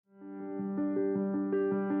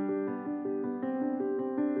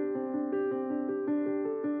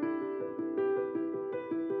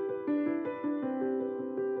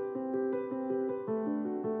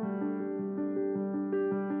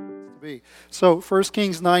be. So 1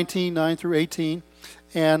 Kings 19, 9 through 18,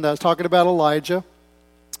 and talking about Elijah.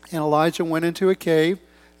 And Elijah went into a cave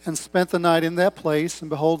and spent the night in that place. And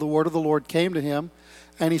behold, the word of the Lord came to him.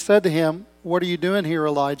 And he said to him, "What are you doing here,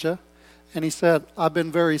 Elijah?" And he said, "I've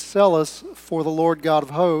been very zealous for the Lord God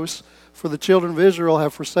of hosts, for the children of Israel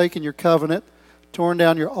have forsaken your covenant, torn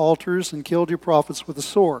down your altars, and killed your prophets with the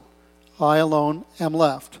sword. I alone am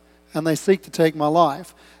left, and they seek to take my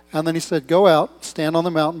life." And then he said, "Go out, stand on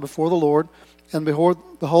the mountain before the Lord." And behold,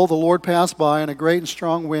 the Lord passed by, and a great and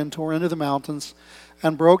strong wind tore into the mountains,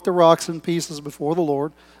 and broke the rocks in pieces before the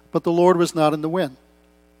Lord. But the Lord was not in the wind.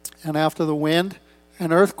 And after the wind,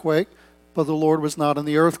 an earthquake, but the Lord was not in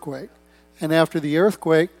the earthquake. And after the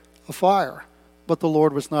earthquake, a fire, but the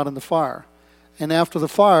Lord was not in the fire. And after the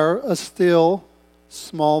fire, a still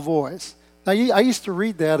small voice. Now, I used to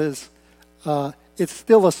read that as, it's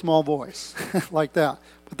still a small voice, like that.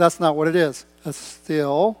 But that's not what it is. A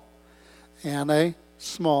still and a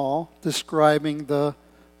small, describing the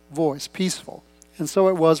voice, peaceful. And so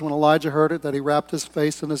it was when Elijah heard it that he wrapped his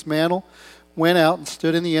face in his mantle, went out and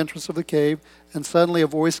stood in the entrance of the cave. And suddenly a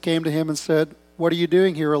voice came to him and said, "What are you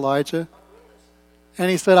doing here, Elijah?" And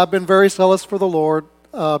he said, "I've been very zealous for the Lord,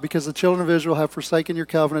 because the children of Israel have forsaken your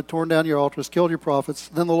covenant, torn down your altars, killed your prophets."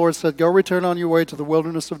 Then the Lord said, "Go return on your way to the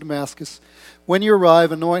wilderness of Damascus. When you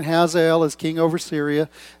arrive, anoint Hazael as king over Syria,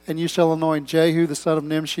 and you shall anoint Jehu the son of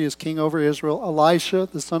Nimshi as king over Israel. Elisha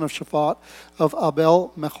the son of Shaphat of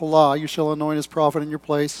Abel Mecholah you shall anoint as prophet in your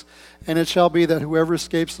place. And it shall be that whoever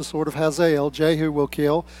escapes the sword of Hazael, Jehu will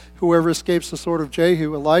kill. Whoever escapes the sword of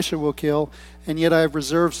Jehu, Elisha will kill. And yet I have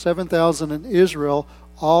reserved 7,000 in Israel,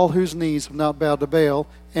 all whose knees have not bowed to Baal,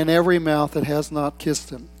 and every mouth that has not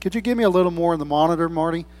kissed him." Could you give me a little more in the monitor,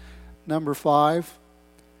 Marty? Number 5.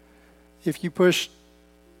 If you push,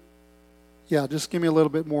 yeah, just give me a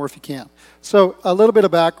little bit more if you can. So a little bit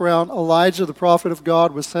of background. Elijah, the prophet of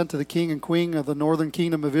God, was sent to the king and queen of the northern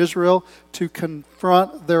kingdom of Israel to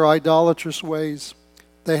confront their idolatrous ways.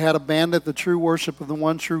 They had abandoned the true worship of the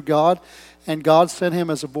one true God, and God sent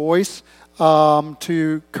him as a voice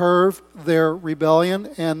to curb their rebellion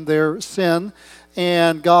and their sin.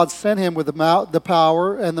 And God sent him with the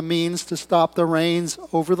power and the means to stop the rains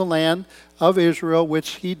over the land of Israel,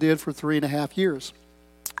 which he did for 3.5 years.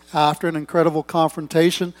 After an incredible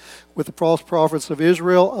confrontation with the false prophets of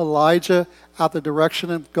Israel, Elijah, at the direction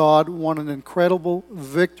of God, won an incredible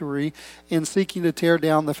victory in seeking to tear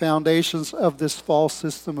down the foundations of this false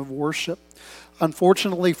system of worship.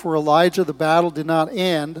 Unfortunately for Elijah, the battle did not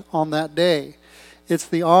end on that day. It's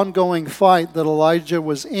the ongoing fight that Elijah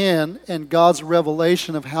was in and God's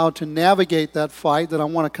revelation of how to navigate that fight that I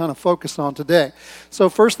want to kind of focus on today. So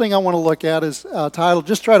first thing I want to look at is titled,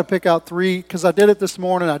 just try to pick out 3, because I did it this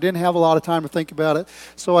morning. I didn't have a lot of time to think about it.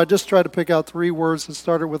 So I just tried to pick out 3 words that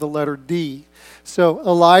started with the letter D. So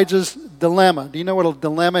Elijah's dilemma. Do you know what a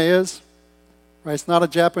dilemma is? Right? It's not a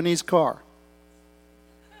Japanese car.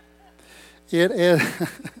 It is,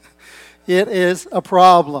 it is a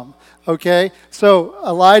problem. Okay, so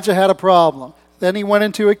Elijah had a problem. Then he went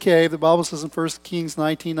into a cave, the Bible says in 1 Kings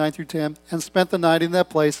 19, 9 through 10, and spent the night in that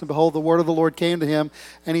place. And behold, the word of the Lord came to him,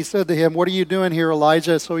 and he said to him, "What are you doing here,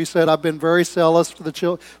 Elijah?" So he said, "I've been very zealous for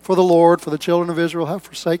the Lord, for the children of Israel have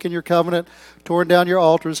forsaken your covenant, torn down your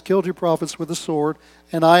altars, killed your prophets with the sword,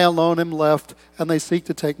 and I alone am left, and they seek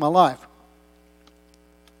to take my life."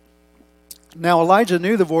 Now Elijah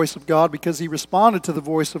knew the voice of God because he responded to the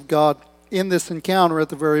voice of God in this encounter at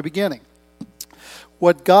the very beginning.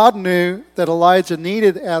 What God knew that Elijah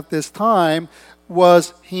needed at this time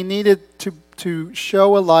was he needed to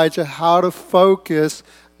show Elijah how to focus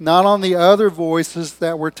not on the other voices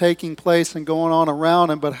that were taking place and going on around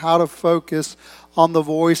him, but how to focus on the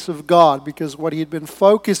voice of God, because what he had been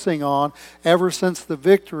focusing on ever since the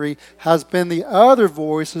victory has been the other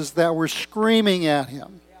voices that were screaming at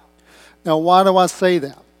him. Now, why do I say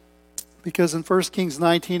that? Because in 1 Kings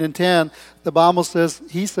 19 and 10, the Bible says,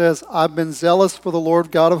 he says, "I've been zealous for the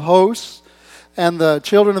Lord God of hosts, and the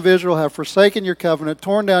children of Israel have forsaken your covenant,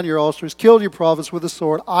 torn down your altars, killed your prophets with the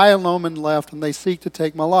sword. I alone am left, and they seek to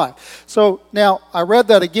take my life." So now I read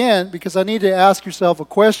that again because I need to ask yourself a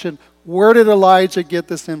question. Where did Elijah get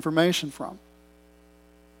this information from?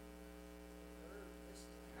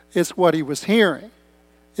 It's what he was hearing.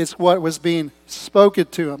 It's what was being spoken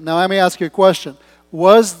to him. Now let me ask you a question.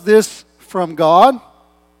 Was this from God,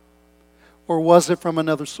 or was it from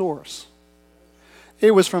another source?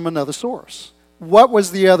 It was from another source. What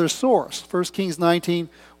was the other source? 1 Kings 19,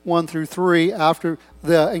 1 through 3, after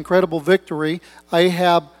the incredible victory,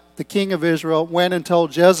 Ahab the king of Israel, went and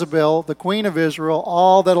told Jezebel, the queen of Israel,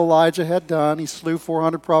 all that Elijah had done. He slew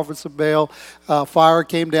 400 prophets of Baal. Fire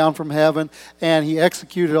came down from heaven, and he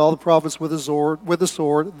executed all the prophets with a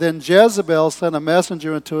sword. Then Jezebel sent a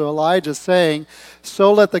messenger unto Elijah, saying,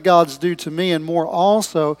 so let the gods do to me, and more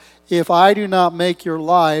also, if I do not make your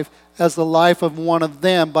life as the life of one of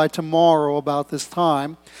them by tomorrow about this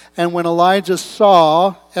time. And when Elijah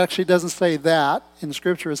saw, actually it doesn't say that in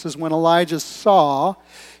Scripture, it says when Elijah saw,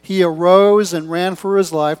 he arose and ran for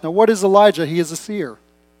his life. Now what is Elijah? He is a seer.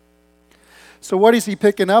 So what is he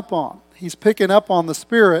picking up on? He's picking up on the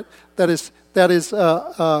spirit that is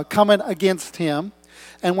coming against him.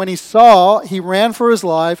 And when he saw, he ran for his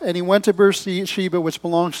life, and he went to Beersheba, which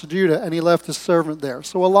belongs to Judah, and he left his servant there.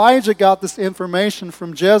 So Elijah got this information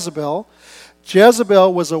from Jezebel.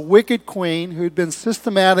 Jezebel was a wicked queen who had been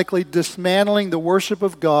systematically dismantling the worship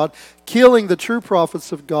of God, killing the true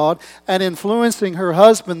prophets of God, and influencing her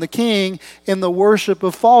husband, the king, in the worship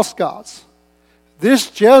of false gods.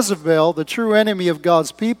 This Jezebel, the true enemy of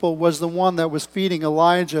God's people, was the one that was feeding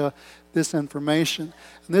Elijah this information.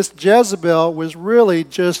 And this Jezebel was really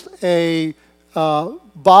just a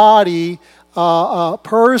body, a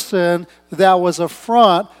person that was a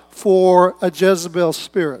front for a Jezebel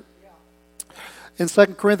spirit. In 2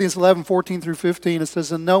 Corinthians 11:14-15, it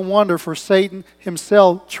says, and no wonder, for Satan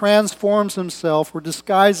himself transforms himself or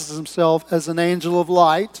disguises himself as an angel of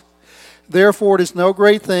light. Therefore it is no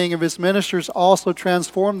great thing if his ministers also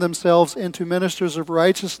transform themselves into ministers of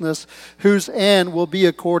righteousness, whose end will be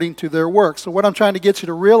according to their works. So what I'm trying to get you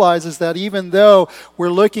to realize is that even though we're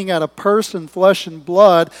looking at a person, flesh and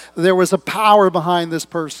blood, there was a power behind this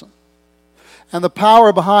person. And the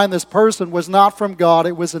power behind this person was not from God.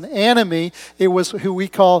 It was an enemy. It was who we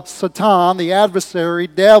call Satan, the adversary,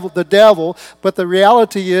 the devil. But the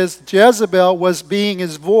reality is Jezebel was being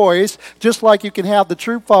his voice. Just like you can have the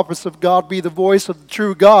true prophets of God be the voice of the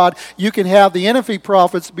true God, you can have the enemy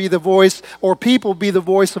prophets be the voice, or people be the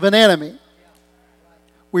voice of an enemy.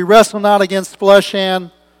 We wrestle not against flesh and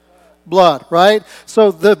blood, right?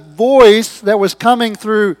 So the voice that was coming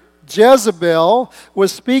through Jezebel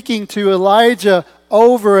was speaking to Elijah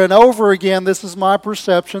over and over again. This is my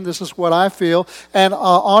perception. This is what I feel. And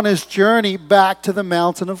on his journey back to the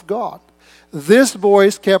mountain of God. This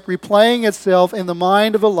voice kept replaying itself in the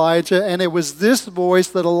mind of Elijah, and it was this voice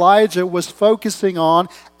that Elijah was focusing on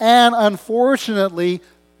and, unfortunately,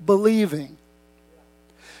 believing.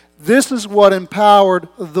 This is what empowered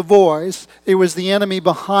the voice. It was the enemy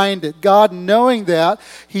behind it. God, knowing that,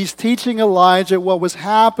 he's teaching Elijah what was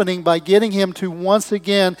happening by getting him to once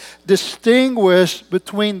again distinguish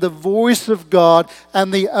between the voice of God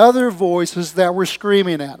and the other voices that were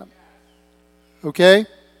screaming at him. Okay?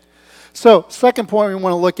 So, second point we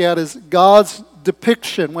want to look at is God's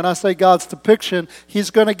depiction. When I say God's depiction, he's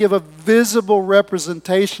going to give a visible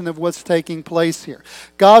representation of what's taking place here.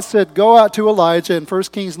 God said, go out to Elijah in 1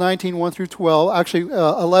 Kings 19, 1-12, actually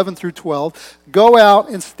 11-12. Go out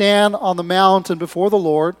and stand on the mountain before the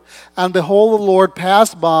Lord, and behold, the Lord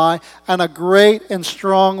passed by, and a great and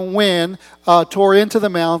strong wind tore into the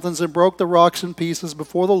mountains and broke the rocks in pieces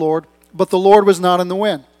before the Lord, but the Lord was not in the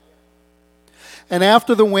wind. And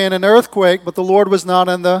after the wind, an earthquake, but the Lord was not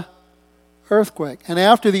in the earthquake. And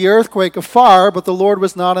after the earthquake, a fire, but the Lord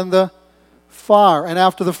was not in the fire. And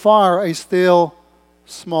after the fire, a still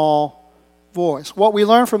small voice. What we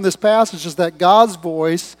learn from this passage is that God's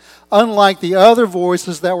voice, unlike the other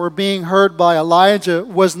voices that were being heard by Elijah,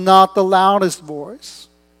 was not the loudest voice.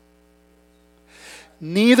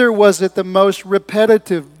 Neither was it the most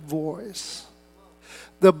repetitive voice.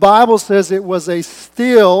 The Bible says it was a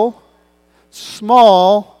still,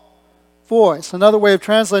 small voice. Another way of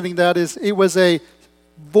translating that is it was a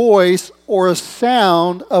voice or a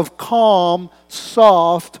sound of calm,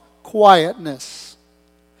 soft quietness.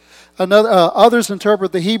 Others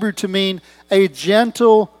interpret the Hebrew to mean a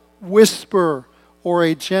gentle whisper or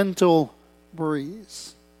a gentle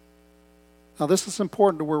breeze. Now this is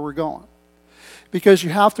important to where we're going, because you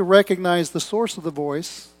have to recognize the source of the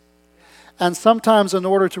voice. And sometimes in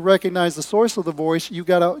order to recognize the source of the voice, you've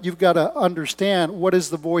got to understand, what is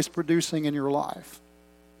the voice producing in your life?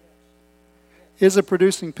 Is it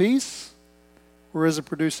producing peace, or is it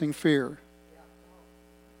producing fear?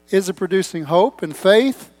 Is it producing hope and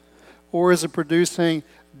faith, or is it producing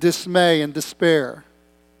dismay and despair?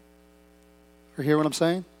 You hear what I'm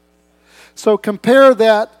saying? So compare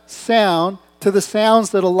that sound to the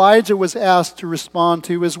sounds that Elijah was asked to respond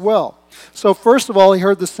to as well. So first of all, he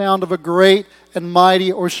heard the sound of a great and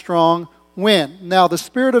mighty or strong wind. Now the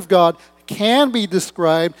Spirit of God can be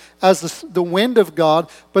described as the wind of God,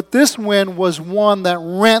 but this wind was one that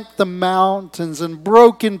rent the mountains and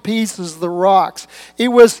broke in pieces the rocks. It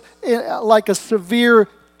was like a severe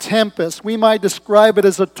tempest. We might describe it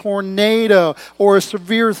as a tornado or a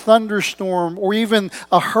severe thunderstorm or even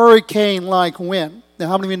a hurricane-like wind. Now,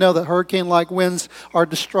 how many of you know that hurricane-like winds are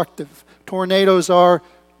destructive? Tornadoes are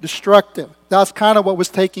destructive. That's kind of what was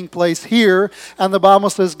taking place here, and the Bible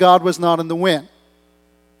says God was not in the wind.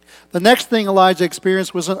 The next thing Elijah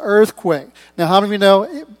experienced was an earthquake. Now, how many of you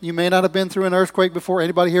know, you may not have been through an earthquake before.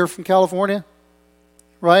 Anybody here from California?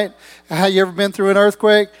 Right? Have you ever been through an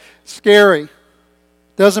earthquake? Scary.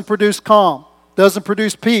 Doesn't produce calm. Doesn't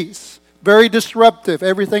produce peace. Very disruptive.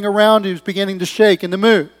 Everything around you is beginning to shake and to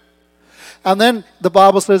move. And then the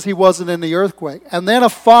Bible says he wasn't in the earthquake. And then a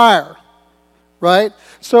fire. Right?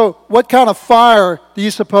 So what kind of fire do you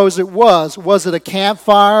suppose it was? Was it a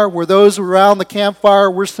campfire where those around the campfire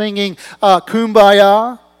were singing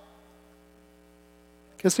Kumbaya?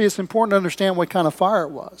 Because see, it's important to understand what kind of fire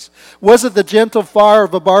it was. Was it the gentle fire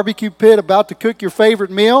of a barbecue pit about to cook your favorite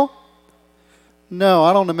meal? No,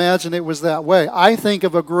 I don't imagine it was that way. I think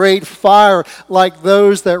of a great fire like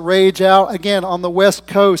those that rage out, again, on the West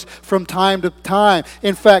Coast from time to time.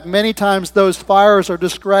 In fact, many times those fires are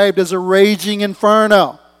described as a raging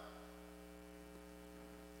inferno.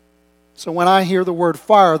 So when I hear the word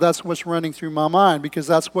fire, that's what's running through my mind, because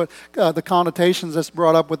that's what the connotations that's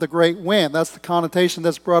brought up with the great wind. That's the connotation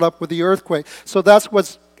that's brought up with the earthquake. So that's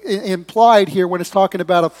what's implied here when it's talking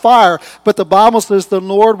about a fire. But the Bible says the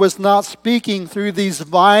Lord was not speaking through these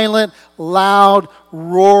violent, loud,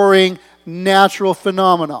 roaring, natural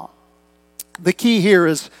phenomena. The key here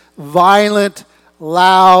is violent,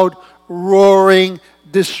 loud, roaring,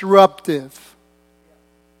 disruptive.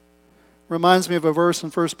 Reminds me of a verse in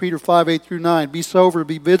 1 Peter 5, 8 through 9. Be sober,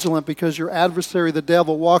 be vigilant, because your adversary, the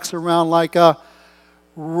devil, walks around like a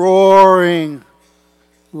roaring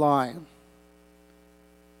lion.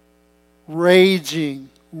 Raging,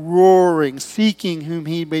 roaring, seeking whom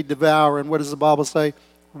he may devour. And what does the Bible say?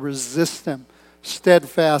 Resist him,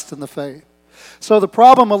 steadfast in the faith. So the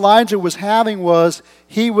problem Elijah was having was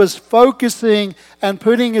he was focusing and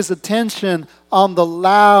putting his attention on the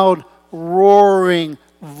loud, roaring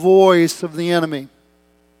voice of the enemy.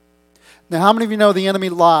 Now, how many of you know the enemy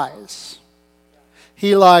lies?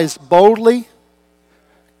 He lies boldly,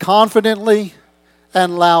 confidently,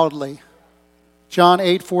 and loudly. John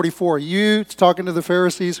 8:44. You, talking to the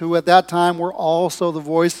Pharisees who at that time were also the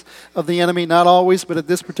voice of the enemy, not always, but at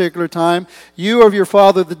this particular time. You are of your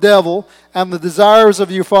father the devil, and the desires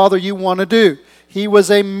of your father you want to do. He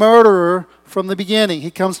was a murderer from the beginning.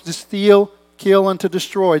 He comes to steal, kill, and to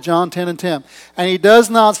destroy. John 10 and 10. And he does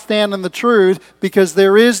not stand in the truth because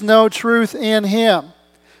there is no truth in him.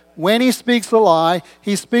 When he speaks a lie,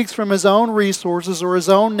 he speaks from his own resources or his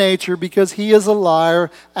own nature because he is a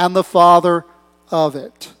liar and the father of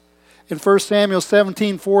it. In 1 Samuel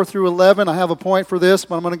 17, 4 through 11, I have a point for this,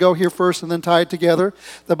 but I'm going to go here first and then tie it together.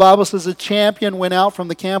 The Bible says a champion went out from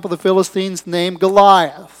the camp of the Philistines named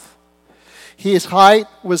Goliath. His height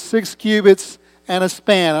was 6 cubits and a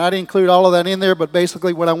span. And I didn't include all of that in there, but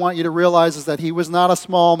basically what I want you to realize is that he was not a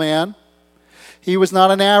small man. He was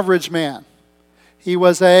not an average man. He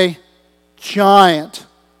was a giant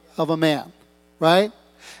of a man, right?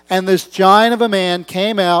 And this giant of a man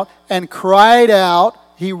came out and cried out,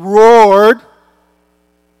 he roared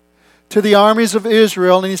to the armies of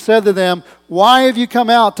Israel, and he said to them, why have you come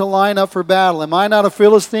out to line up for battle? Am I not a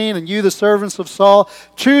Philistine, and you the servants of Saul?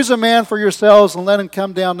 Choose a man for yourselves and let him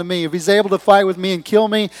come down to me. If he's able to fight with me and kill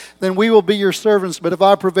me, then we will be your servants. But if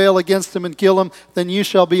I prevail against him and kill him, then you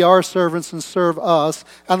shall be our servants and serve us.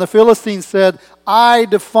 And the Philistines said, I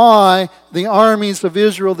defy the armies of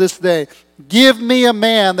Israel this day. Give me a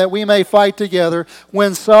man that we may fight together.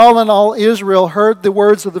 When Saul and all Israel heard the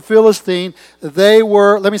words of the Philistine, they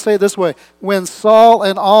were, let me say it this way. When Saul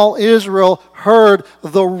and all Israel heard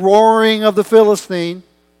the roaring of the Philistine,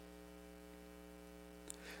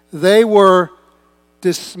 they were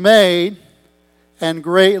dismayed and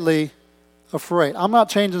greatly afraid. I'm not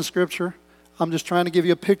changing scripture. I'm just trying to give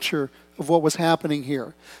you a picture of what was happening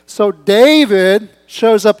here. So David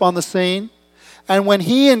shows up on the scene. And when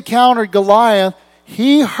he encountered Goliath,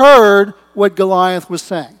 he heard what Goliath was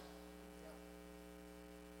saying.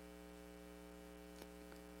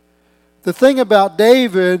 The thing about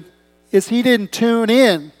David is he didn't tune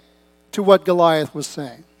in to what Goliath was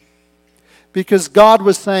saying, because God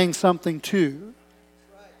was saying something too.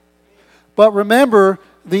 But remember,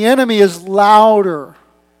 the enemy is louder,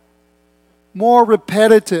 more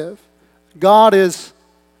repetitive. God is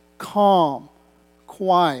calm,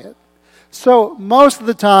 quiet. So most of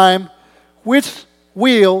the time, which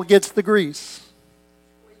wheel gets the grease?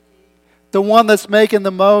 The one that's making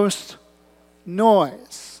the most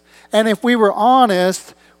noise. And if we were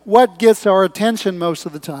honest, what gets our attention most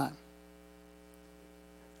of the time?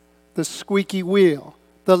 The squeaky wheel.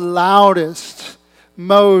 The loudest,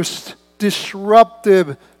 most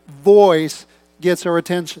disruptive voice gets our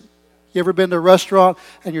attention. You ever been to a restaurant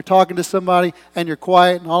and you're talking to somebody and you're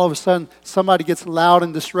quiet and all of a sudden somebody gets loud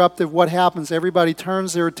and disruptive? What happens? Everybody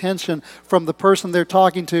turns their attention from the person they're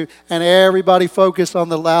talking to and everybody focuses on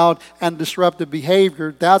the loud and disruptive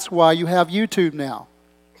behavior. That's why you have YouTube now.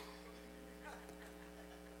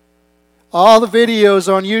 All the videos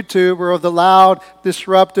on YouTube are of the loud,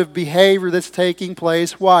 disruptive behavior that's taking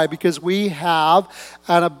place. Why? Because we have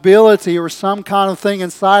an ability or some kind of thing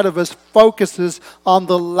inside of us focuses on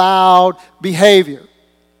the loud behavior.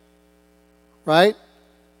 Right?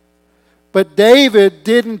 But David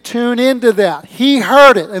didn't tune into that. He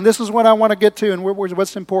heard it, and this is what I want to get to and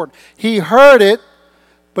what's important. He heard it,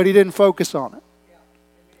 but he didn't focus on it.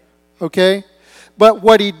 Okay? But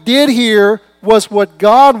what he did hear was what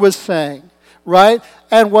God was saying, right?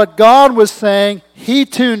 And what God was saying, he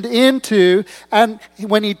tuned into, and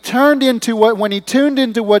when he tuned into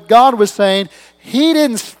what God was saying, he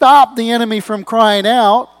didn't stop the enemy from crying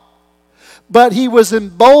out, but he was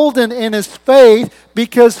emboldened in his faith,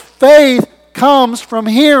 because faith comes from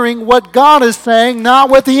hearing what God is saying, not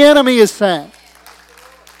what the enemy is saying.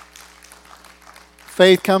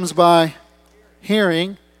 Faith comes by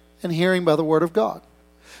hearing, and hearing by the Word of God.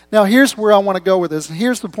 Now, here's where I want to go with this.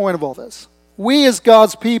 Here's the point of all this. We as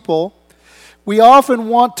God's people, we often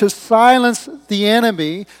want to silence the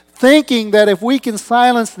enemy, thinking that if we can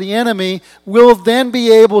silence the enemy, we'll then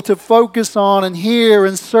be able to focus on and hear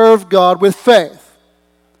and serve God with faith.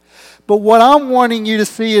 But what I'm wanting you to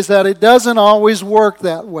see is that it doesn't always work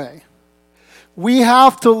that way. We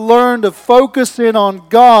have to learn to focus in on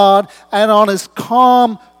God and on His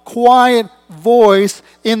calm, quiet voice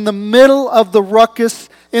in the middle of the ruckus,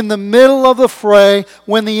 in the middle of the fray,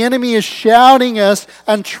 when the enemy is shouting us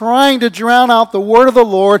and trying to drown out the word of the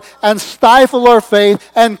Lord and stifle our faith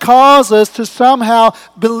and cause us to somehow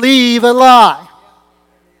believe a lie.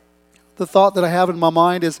 The thought that I have in my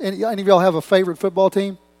mind is, any of y'all have a favorite football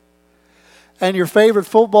team? And your favorite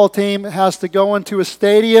football team has to go into a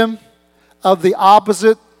stadium of the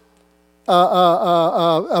opposite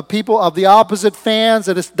people of the opposite fans,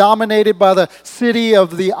 that is dominated by the city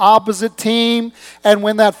of the opposite team. And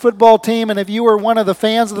when that football team, and if you were one of the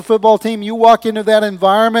fans of the football team, you walk into that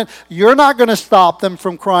environment, you're not going to stop them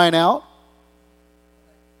from crying out.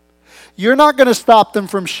 You're not going to stop them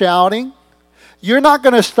from shouting. You're not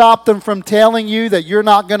going to stop them from telling you that you're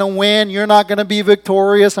not going to win, you're not going to be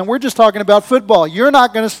victorious, and we're just talking about football. You're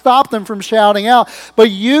not going to stop them from shouting out, but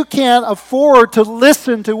you can't afford to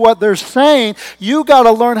listen to what they're saying. You got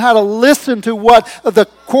to learn how to listen to what the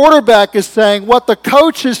quarterback is saying, what the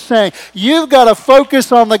coach is saying. You've got to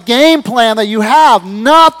focus on the game plan that you have,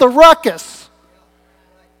 not the ruckus.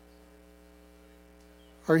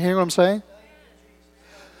 Are you hearing what I'm saying?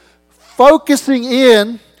 Focusing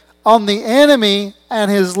in on the enemy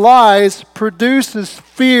and his lies produces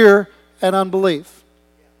fear and unbelief.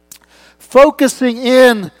 Focusing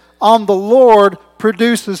in on the Lord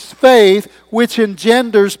produces faith, which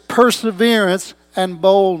engenders perseverance and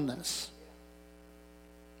boldness.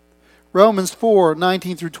 Romans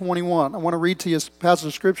 4:19 through 21. I want to read to you a passage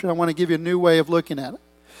of Scripture. I want to give you a new way of looking at it.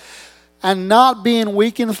 And not being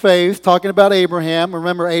weak in faith, talking about Abraham.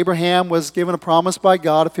 Remember, Abraham was given a promise by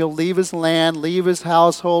God. If he'll leave his land, leave his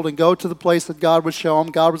household, and go to the place that God would show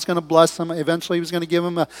him, God was going to bless him. Eventually, he was going to give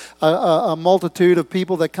him a multitude of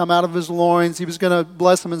people that come out of his loins. He was going to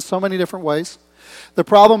bless him in so many different ways. The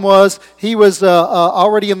problem was, he was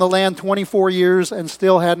already in the land 24 years and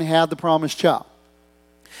still hadn't had the promised child.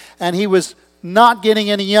 And he was not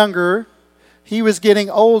getting any younger. He was getting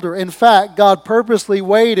older. In fact, God purposely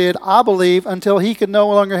waited, I believe, until he could no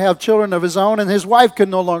longer have children of his own and his wife could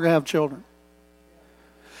no longer have children.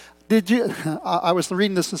 I was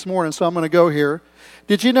reading this morning, so I'm going to go here.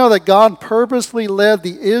 Did you know that God purposely led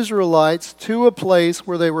the Israelites to a place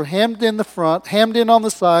where they were hemmed in the front, hemmed in on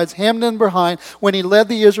the sides, hemmed in behind? When he led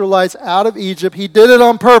the Israelites out of Egypt, he did it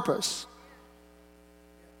on purpose.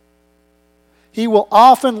 He will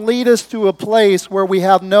often lead us to a place where we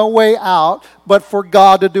have no way out but for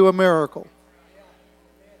God to do a miracle.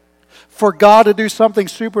 For God to do something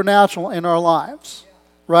supernatural in our lives.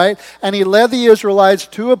 Right? And he led the Israelites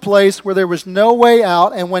to a place where there was no way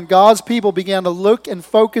out. And when God's people began to look and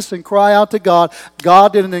focus and cry out to God,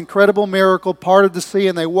 God did an incredible miracle, parted the sea,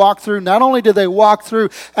 and they walked through. Not only did they walk through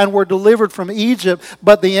and were delivered from Egypt,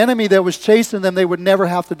 but the enemy that was chasing them they would never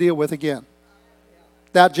have to deal with again.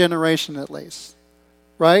 That generation at least.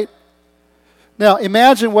 Right? Now,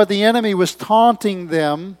 imagine what the enemy was taunting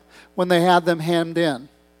them when they had them hemmed in.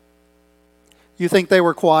 You think they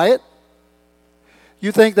were quiet?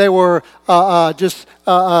 You think they were just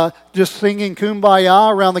singing Kumbaya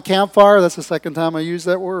around the campfire? That's the second time I used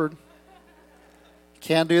that word.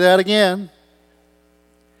 Can't do that again.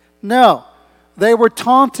 No, they were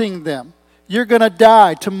taunting them. You're going to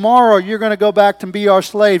die. Tomorrow you're going to go back to be our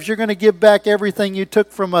slaves. You're going to give back everything you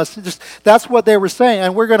took from us. That's what they were saying.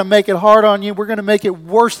 And we're going to make it hard on you. We're going to make it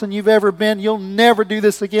worse than you've ever been. You'll never do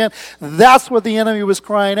this again. That's what the enemy was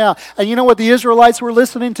crying out. And you know what the Israelites were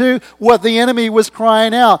listening to? What the enemy was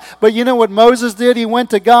crying out. But you know what Moses did? He went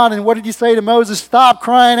to God, and what did he say to Moses? Stop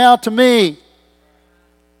crying out to me.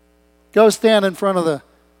 Go stand in front of the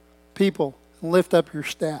people and lift up your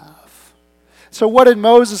staff. So what did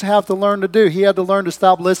Moses have to learn to do? He had to learn to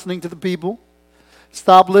stop listening to the people,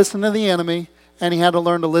 stop listening to the enemy, and he had to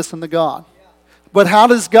learn to listen to God. But how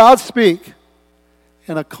does God speak?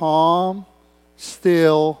 In a calm,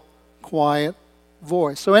 still, quiet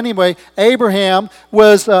voice. So anyway, Abraham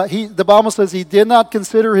was, the Bible says he did not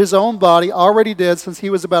consider his own body already dead since he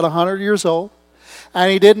was about 100 years old. And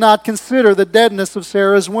he did not consider the deadness of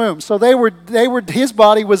Sarah's womb. So his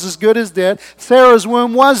body was as good as dead. Sarah's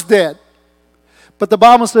womb was dead. But the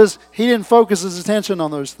Bible says he didn't focus his attention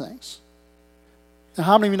on those things. Now,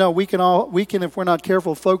 how many of you know we can, if we're not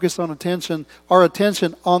careful, focus our attention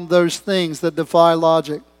on those things that defy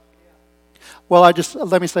logic? Well,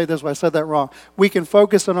 let me say it this way. I said that wrong. We can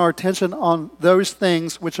focus our attention on those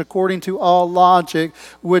things which, according to all logic,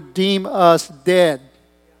 would deem us dead.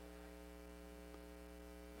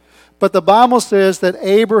 But the Bible says that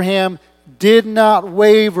Abraham did not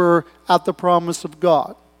waver at the promise of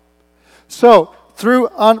God. So,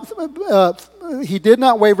 he did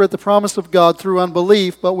not waver at the promise of God through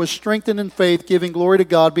unbelief, but was strengthened in faith, giving glory to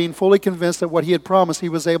God, being fully convinced that what he had promised he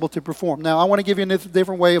was able to perform. Now, I want to give you a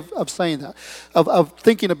different way of saying that, of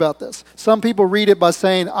thinking about this. Some people read it by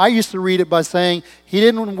saying, I used to read it by saying, he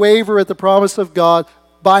didn't waver at the promise of God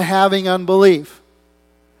by having unbelief.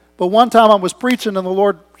 But one time I was preaching and the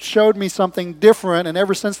Lord showed me something different, and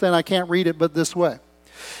ever since then I can't read it but this way.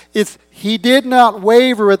 It's, he did not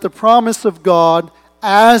waver at the promise of God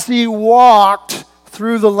as he walked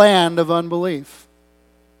through the land of unbelief.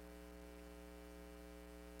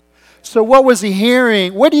 So what was he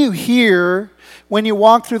hearing? What do you hear when you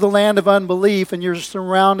walk through the land of unbelief and you're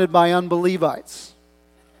surrounded by unbelievites?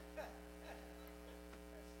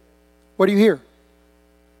 What do you hear?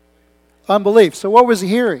 Unbelief. So what was he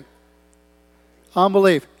hearing?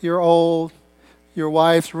 Unbelief. You're old. Your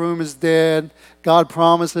wife's room is dead. God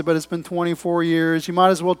promised it, but it's been 24 years. You might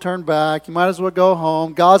as well turn back. You might as well go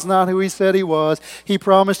home. God's not who he said he was. He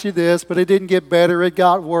promised you this, but it didn't get better. It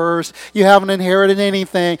got worse. You haven't inherited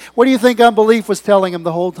anything. What do you think unbelief was telling him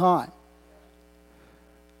the whole time?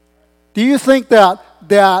 Do you think that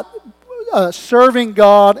serving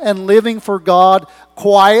God and living for God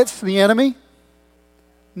quiets the enemy?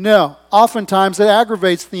 No. Oftentimes it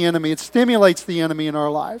aggravates the enemy. It stimulates the enemy in our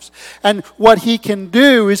lives. And what he can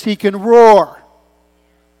do is he can roar.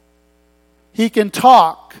 He can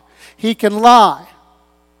talk. He can lie.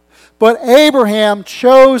 But Abraham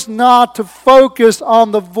chose not to focus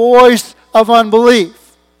on the voice of unbelief.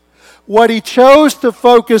 What he chose to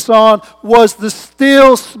focus on was the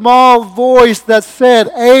still small voice that said,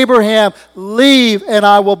 Abraham, leave and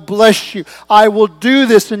I will bless you. I will do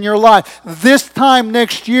this in your life. This time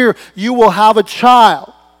next year, you will have a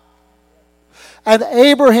child. And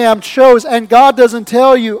Abraham chose, and God doesn't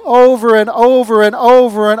tell you over and over and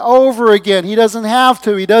over and over again. He doesn't have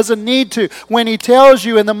to. He doesn't need to. When he tells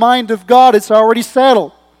you in the mind of God, it's already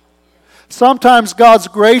settled. Sometimes God's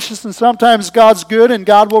gracious and sometimes God's good and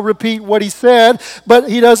God will repeat what he said, but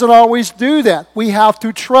he doesn't always do that. We have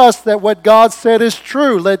to trust that what God said is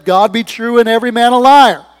true. Let God be true and every man a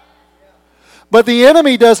liar. But the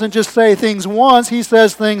enemy doesn't just say things once, he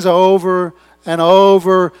says things over and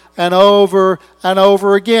over and over and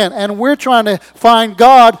over again. And we're trying to find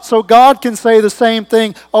God so God can say the same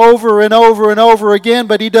thing over and over and over again,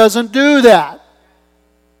 but he doesn't do that.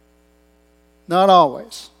 Not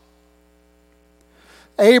always.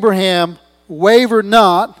 Abraham wavered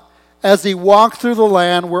not as he walked through the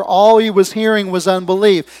land where all he was hearing was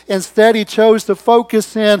unbelief. Instead, he chose to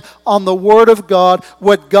focus in on the Word of God,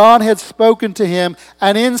 what God had spoken to him,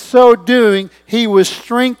 and in so doing, he was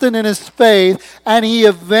strengthened in his faith, and he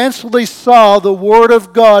eventually saw the Word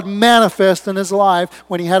of God manifest in his life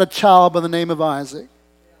when he had a child by the name of Isaac.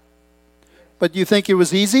 But you think it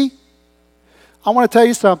was easy? I want to tell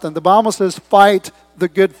you something. The Bible says, fight the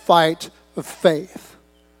good fight of faith.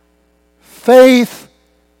 Faith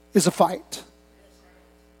is a fight.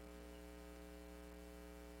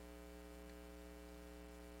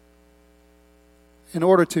 In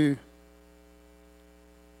order to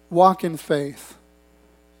walk in faith,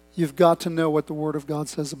 you've got to know what the Word of God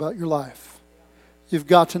says about your life. You've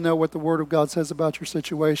got to know what the Word of God says about your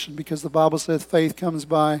situation, because the Bible says faith comes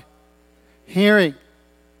by hearing,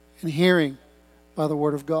 and hearing by the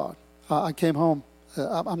Word of God. I came home.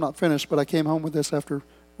 I'm not finished, but I came home with this after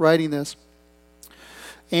writing this.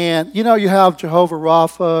 And you know, you have Jehovah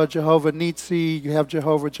Rapha, Jehovah Nitsi, you have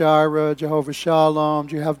Jehovah Jireh, Jehovah Shalom,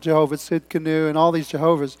 you have Jehovah Sidkenu, and all these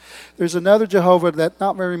Jehovahs. There's another Jehovah that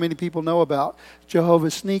not very many people know about, Jehovah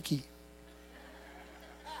Sneaky.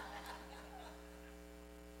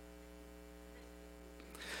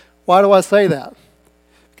 Why do I say that?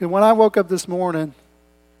 Because when I woke up this morning,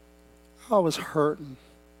 I was hurting.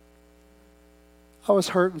 I was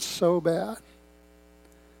hurting so bad.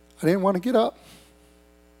 I didn't want to get up,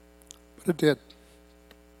 but I did.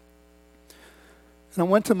 And I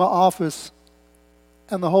went to my office,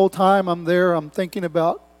 and the whole time I'm there, I'm thinking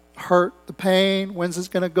about hurt, the pain, when's this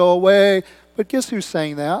going to go away? But guess who's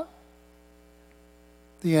saying that?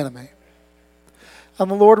 The enemy. And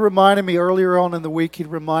the Lord reminded me earlier on in the week, He'd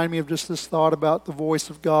remind me of just this thought about the voice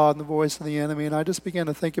of God and the voice of the enemy. And I just began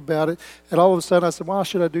to think about it. And all of a sudden I said, well,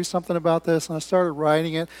 should I do something about this? And I started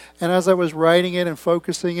writing it. And as I was writing it and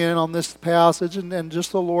focusing in on this passage, and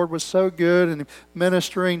just the Lord was so good and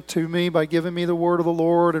ministering to me by giving me the word of the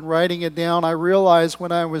Lord and writing it down, I realized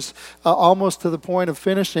when I was almost to the point of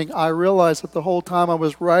finishing, I realized that the whole time I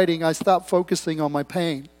was writing, I stopped focusing on my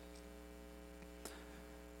pain.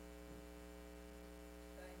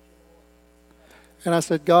 And I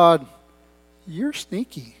said, God, you're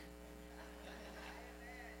sneaky.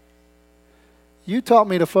 You taught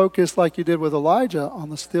me to focus like you did with Elijah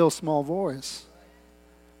on the still small voice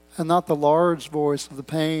and not the large voice of the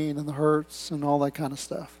pain and the hurts and all that kind of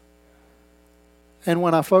stuff. And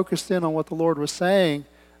when I focused in on what the Lord was saying,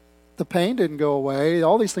 the pain didn't go away.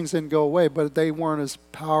 All these things didn't go away, but they weren't as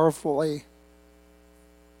powerfully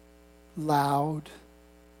loud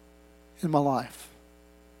in my life.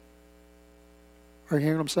 Are you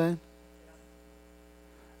hearing what I'm saying?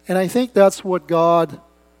 And I think that's what God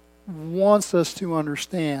wants us to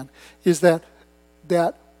understand, is that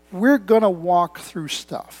we're going to walk through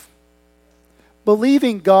stuff.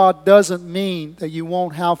 Believing God doesn't mean that you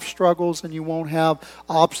won't have struggles and you won't have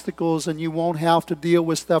obstacles and you won't have to deal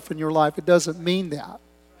with stuff in your life. It doesn't mean that.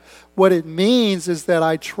 What it means is that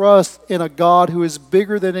I trust in a God who is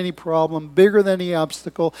bigger than any problem, bigger than any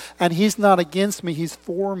obstacle, and He's not against me, He's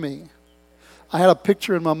for me. I had a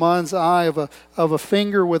picture in my mind's eye of a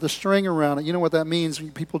finger with a string around it. You know what that means?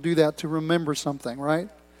 People do that to remember something, right?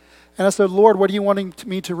 And I said, Lord, what are you wanting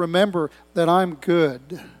me to remember? That I'm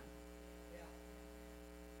good.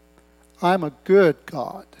 I'm a good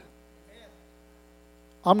God.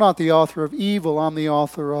 I'm not the author of evil. I'm the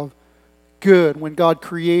author of good. When God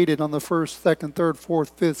created on the first, second, third,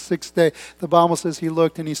 fourth, fifth, sixth day, the Bible says He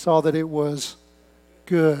looked and He saw that it was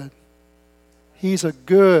good. He's a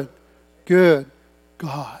good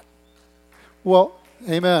God. Well,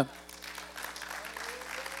 amen.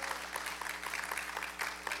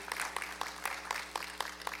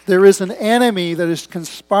 There is an enemy that is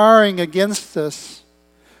conspiring against us,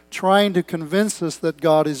 trying to convince us that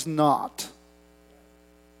God is not.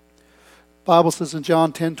 The Bible says in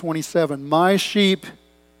John 10:27, my sheep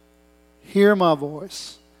hear my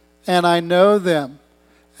voice, and I know them,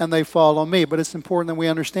 and they follow me. But it's important that we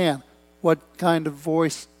understand, what kind of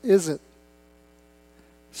voice is it?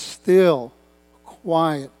 Still,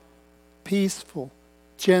 quiet, peaceful,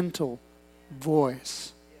 gentle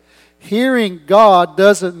voice. Hearing God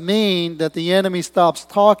doesn't mean that the enemy stops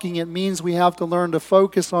talking. It means we have to learn to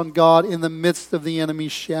focus on God in the midst of the enemy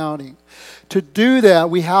shouting. To do that,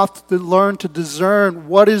 we have to learn to discern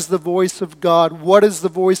what is the voice of God, what does the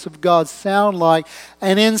voice of God sound like,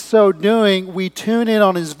 and in so doing, we tune in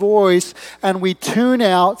on His voice and we tune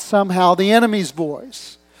out somehow the enemy's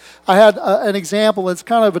voice. I had an example. It's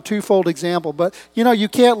kind of a twofold example, but you know, you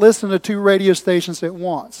can't listen to two radio stations at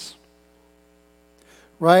once,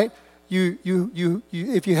 right? You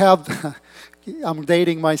if you have, I'm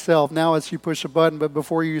dating myself now. It's you push a button, but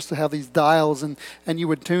before you used to have these dials, and you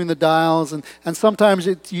would tune the dials, and sometimes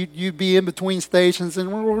you'd be in between stations,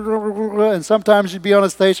 and sometimes you'd be on a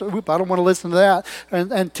station. Oop, I don't want to listen to that,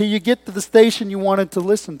 and until you get to the station you wanted to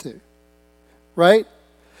listen to, right?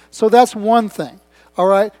 So that's one thing. All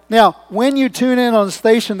right. Now, when you tune in on a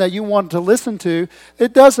station that you want to listen to,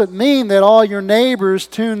 it doesn't mean that all your neighbors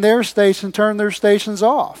turn their stations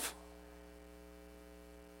off.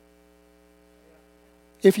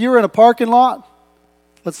 If you're in a parking lot,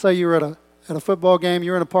 Let's say you're at a football game,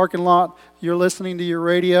 you're in a parking lot, you're listening to your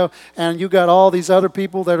radio, and you got all these other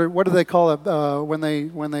people that are, what do they call it when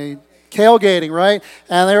they tailgating, right?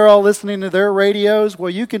 And they're all listening to their radios. Well,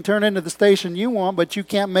 you can turn into the station you want, but you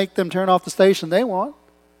can't make them turn off the station they want.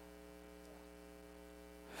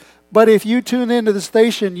 But if you tune into the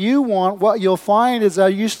station you want, what you'll find is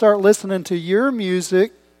that you start listening to your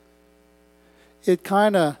music, it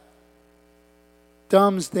kind of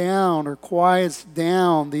dumbs down or quiets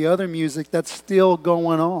down the other music that's still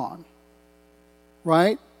going on.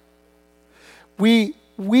 Right? We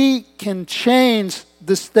can change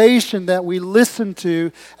the station that we listen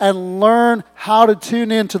to and learn how to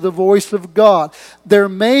tune into the voice of God. There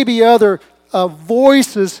may be other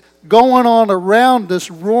voices going on around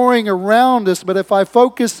us, roaring around us, but if I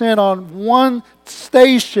focus in on one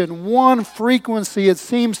station, one frequency, it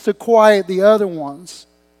seems to quiet the other ones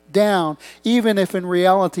down, even if in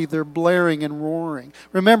reality they're blaring and roaring.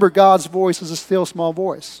 Remember, God's voice is a still small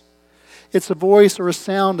voice. It's a voice or a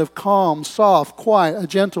sound of calm, soft, quiet, a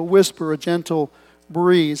gentle whisper, a gentle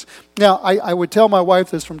breeze. Now, I would tell my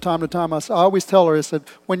wife this from time to time. I always tell her, I said,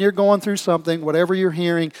 when you're going through something, whatever you're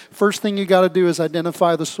hearing, first thing you got to do is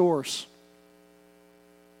identify the source.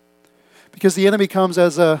 Because the enemy comes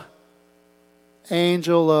as an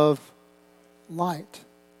angel of light.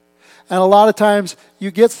 And a lot of times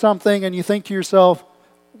you get something and you think to yourself,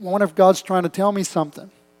 I wonder if God's trying to tell me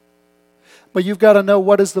something. But you've got to know,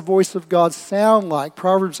 what does the voice of God sound like?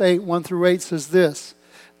 Proverbs 8, 1-8 says this.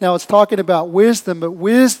 Now it's talking about wisdom, but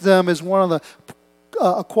wisdom is one of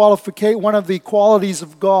the qualities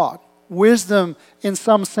of God. Wisdom, in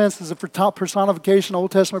some sense, is a personification, Old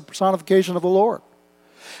Testament personification of the Lord.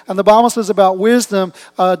 And the Bible says about wisdom,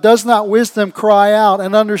 does not wisdom cry out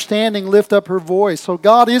and understanding lift up her voice? So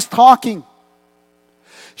God is talking.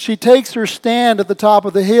 She takes her stand at the top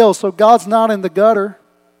of the hill, so God's not in the gutter.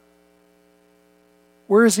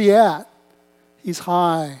 Where is he at? He's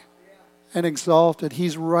high and exalted.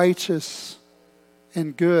 He's righteous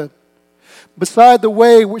and good. Beside the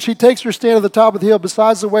way, she takes her stand at the top of the hill,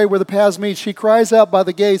 besides the way where the paths meet, she cries out by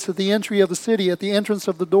the gates at the entry of the city, at the entrance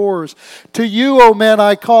of the doors. To you, O men,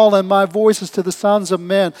 I call, and my voice is to the sons of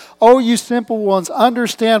men. O you simple ones,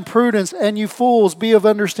 understand prudence, and you fools, be of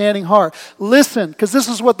understanding heart. Listen, because this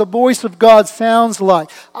is what the voice of God sounds like.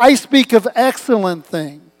 I speak of excellent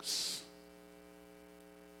things.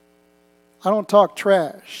 I don't talk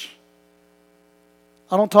trash.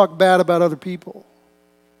 I don't talk bad about other people.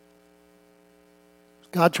 Is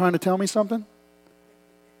God trying to tell me something?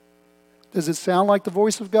 Does it sound like the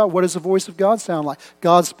voice of God? What does the voice of God sound like?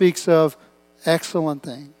 God speaks of excellent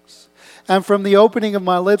things. And from the opening of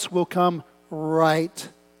my lips will come right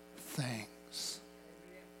things.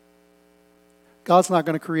 God's not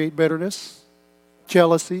going to create bitterness,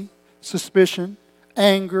 jealousy, suspicion,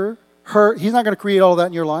 anger, hurt. He's not going to create all of that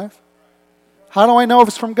in your life. How do I know if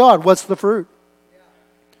it's from God? What's the fruit?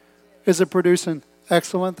 Is it producing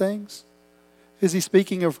excellent things? Is he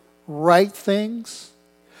speaking of right things?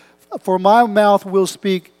 For my mouth will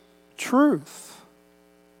speak truth.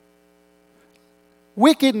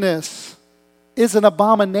 Wickedness is an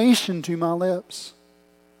abomination to my lips.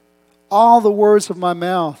 All the words of my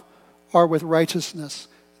mouth are with righteousness.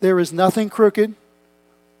 There is nothing crooked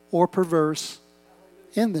or perverse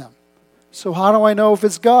in them. So how do I know if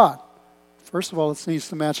it's God? First of all, it needs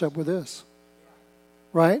to match up with this.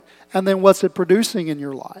 Right? And then what's it producing in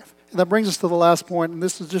your life? And that brings us to the last point, and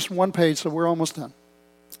this is just one page, so we're almost done.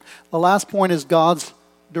 The last point is God's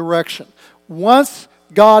direction. Once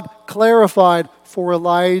God clarified for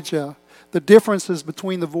Elijah the differences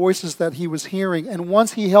between the voices that he was hearing, and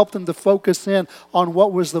once he helped him to focus in on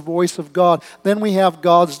what was the voice of God, then we have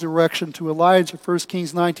God's direction to Elijah. 1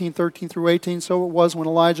 Kings 19, 13-18, so it was when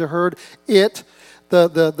Elijah heard it,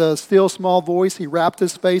 the still small voice, he wrapped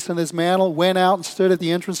his face in his mantle, went out and stood at the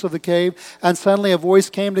entrance of the cave, and suddenly a voice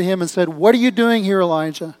came to him and said, "What are you doing here,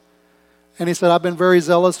 Elijah?" And he said, "I've been very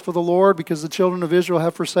zealous for the Lord, because the children of Israel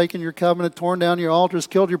have forsaken your covenant, torn down your altars,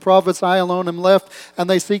 killed your prophets. I alone am left, and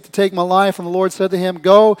they seek to take my life." And the Lord said to him,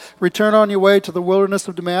 "Go, return on your way to the wilderness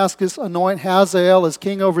of Damascus, anoint Hazael as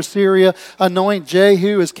king over Syria, anoint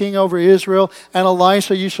Jehu as king over Israel, and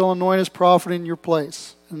Elisha you shall anoint as prophet in your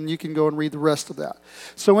place." And you can go and read the rest of that.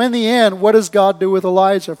 So in the end, what does God do with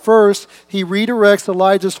Elijah? First, he redirects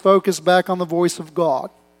Elijah's focus back on the voice of God,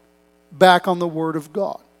 back on the word of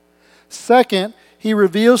God. Second, he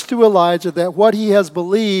reveals to Elijah that what he has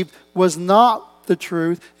believed was not the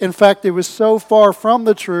truth. In fact, it was so far from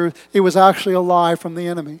the truth, it was actually a lie from the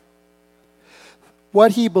enemy.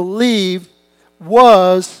 What he believed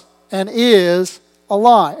was and is a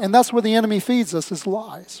lie. And that's where the enemy feeds us, is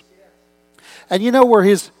lies. And you know where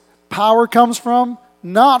his power comes from?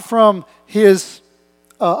 Not from his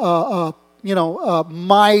might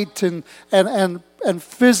and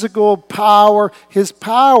physical power. His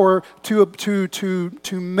power to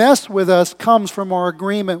mess with us comes from our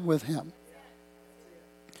agreement with him.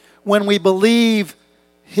 When we believe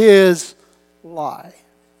his lie.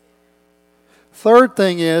 Third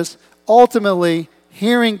thing is, ultimately,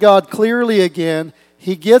 hearing God clearly again,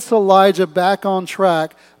 he gets Elijah back on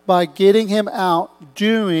track by getting him out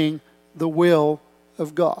doing the will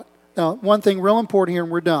of God. Now, one thing real important here,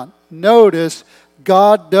 and we're done. Notice,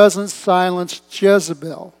 God doesn't silence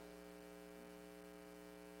Jezebel.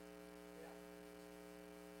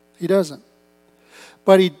 He doesn't.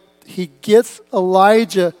 But he gets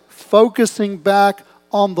Elijah focusing back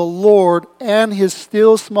on the Lord and his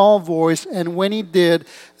still small voice. And when he did,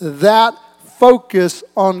 that focus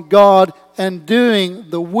on God and doing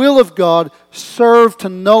the will of God served to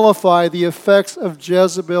nullify the effects of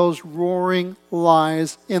Jezebel's roaring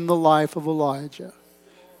lies in the life of Elijah.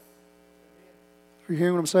 Are you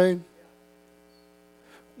hearing what I'm saying?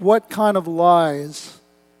 What kind of lies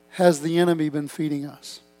has the enemy been feeding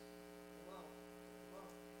us?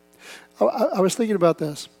 I was thinking about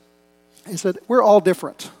this. He said, we're all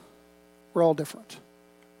different. We're all different,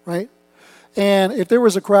 right? And if there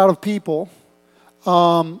was a crowd of people,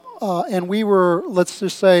 and we were, let's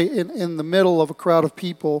just say, in the middle of a crowd of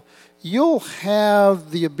people, you'll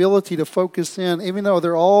have the ability to focus in, even though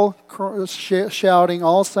they're all shouting,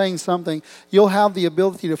 all saying something, you'll have the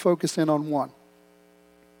ability to focus in on one.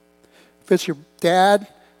 If it's your dad,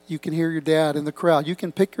 you can hear your dad in the crowd. You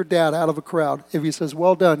can pick your dad out of a crowd if he says,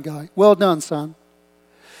 well done, guy. Well done, son.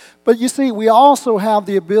 But you see, we also have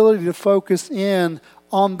the ability to focus in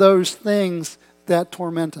on those things that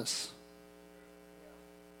torment us.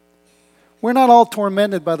 We're not all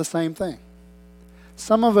tormented by the same thing.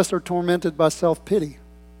 Some of us are tormented by self-pity.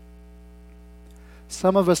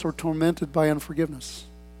 Some of us are tormented by unforgiveness.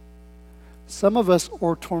 Some of us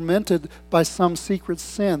are tormented by some secret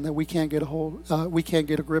sin that we can't get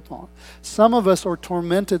a grip on. Some of us are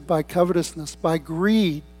tormented by covetousness, by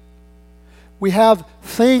greed. We have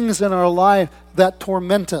things in our life that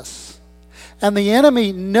torment us. And the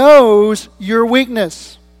enemy knows your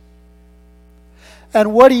weakness.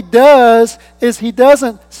 And what he does is he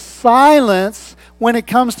doesn't silence when it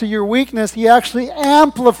comes to your weakness. He actually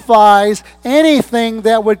amplifies anything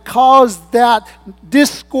that would cause that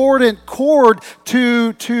discordant chord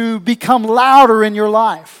to become louder in your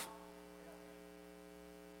life.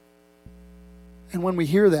 And when we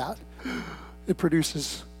hear that, it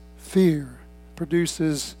produces fear.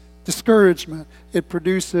 Produces discouragement. It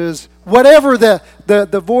produces whatever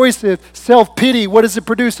the voice is. Self-pity. What does it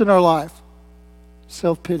produce in our life?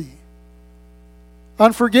 Self-pity.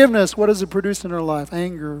 Unforgiveness. What does it produce in our life?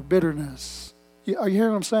 Anger, bitterness. Are you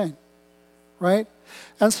hearing what I'm saying? Right?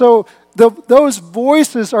 And so those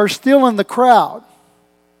voices are still in the crowd.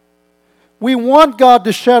 We want God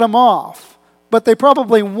to shut them off, but they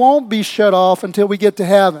probably won't be shut off until we get to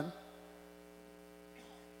heaven.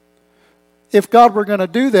 If God were going to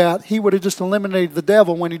do that, he would have just eliminated the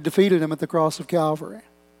devil when he defeated him at the cross of Calvary.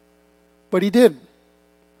 But he didn't.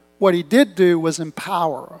 What he did do was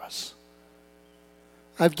empower us.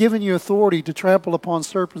 I've given you authority to trample upon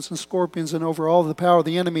serpents and scorpions and over all the power of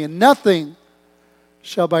the enemy, and nothing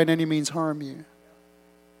shall by any means harm you.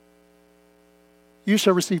 You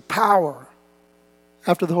shall receive power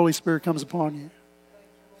after the Holy Spirit comes upon you.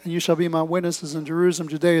 And you shall be my witnesses in Jerusalem,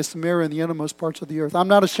 Judea, Samaria, and the uttermost parts of the earth. I'm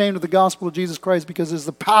not ashamed of the gospel of Jesus Christ because it's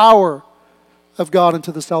the power of God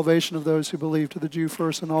unto the salvation of those who believe, to the Jew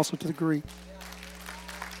first and also to the Greek.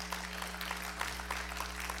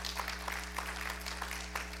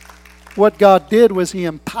 What God did was he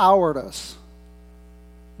empowered us.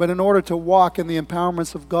 But in order to walk in the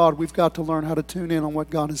empowerments of God, we've got to learn how to tune in on what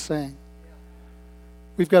God is saying.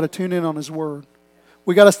 We've got to tune in on his word.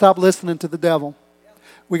 We've got to stop listening to the devil.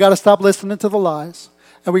 We got to stop listening to the lies.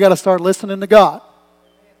 And we got to start listening to God.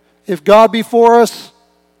 If God be for us,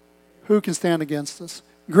 who can stand against us?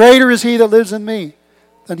 Greater is he that lives in me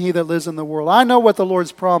than he that lives in the world. I know what the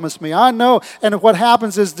Lord's promised me. I know. And what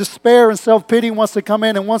happens is despair and self-pity wants to come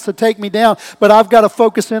in and wants to take me down. But I've got to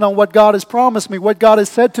focus in on what God has promised me, what God has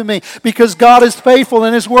said to me. Because God is faithful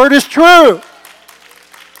and his word is true.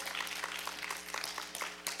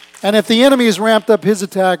 And if the enemy has ramped up his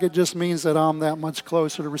attack, it just means that I'm that much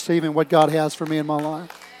closer to receiving what God has for me in my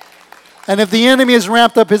life. And if the enemy has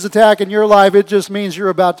ramped up his attack in your life, it just means you're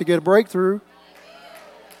about to get a breakthrough.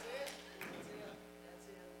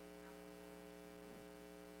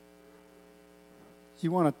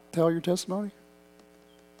 You want to tell your testimony?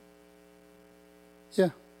 Yeah.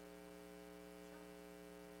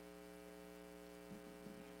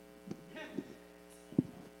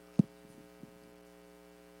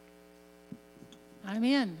 I'm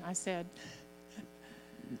in, I said.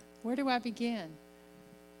 Where do I begin?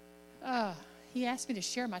 He asked me to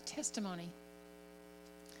share my testimony.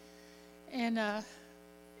 And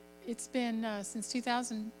it's been since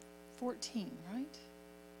 2014, right?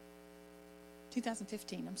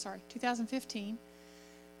 2015, I'm sorry. 2015,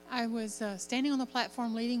 I was standing on the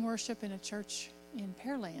platform leading worship in a church in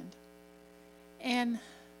Pearland. And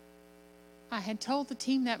I had told the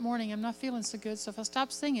team that morning, I'm not feeling so good, so if I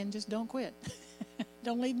stop singing, just don't quit.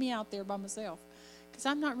 Don't leave me out there by myself, because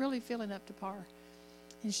I'm not really feeling up to par.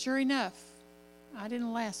 And sure enough, I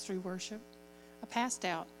didn't last through worship. I passed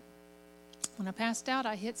out. When I passed out,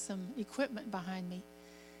 I hit some equipment behind me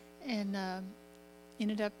and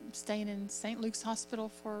ended up staying in St. Luke's Hospital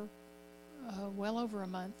for well over a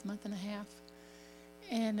month and a half,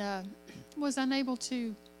 and was unable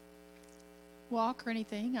to walk or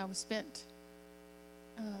anything. I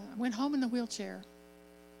went home in the wheelchair.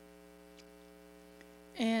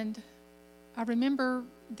 And I remember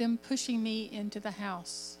them pushing me into the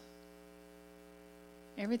house.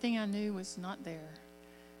 Everything I knew was not there.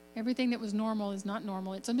 Everything that was normal is not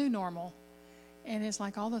normal. It's a new normal. And it's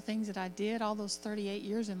like all the things that I did, all those 38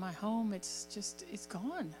 years in my home, it's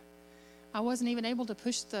gone. I wasn't even able to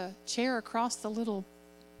push the chair across the little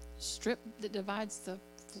strip that divides the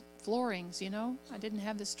floorings, you know. I didn't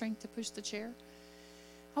have the strength to push the chair.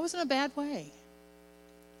 I was in a bad way.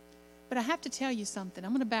 But I have to tell you something.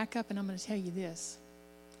 I'm going to back up and I'm going to tell you this.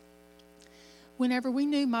 Whenever we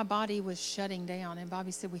knew my body was shutting down and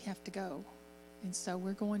Bobby said we have to go, and so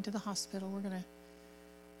we're going to the hospital, we're going to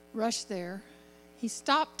rush there. He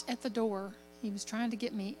stopped at the door. He was trying to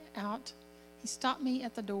get me out. He stopped me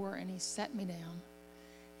at the door and he sat me down.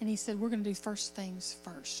 And he said, we're going to do first things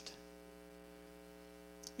first.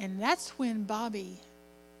 And that's when Bobby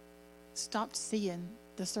stopped seeing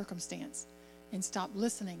the circumstance and stopped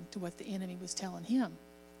listening to what the enemy was telling him.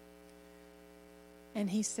 And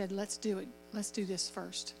he said, let's do it. Let's do this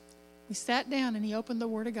first. We sat down and he opened the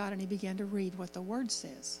Word of God and he began to read what the Word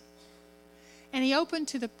says. And he opened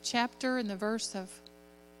to the chapter and the verse of,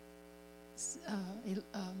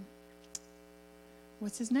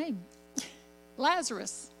 what's his name?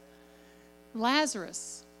 Lazarus.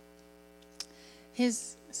 Lazarus.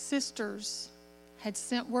 His sisters had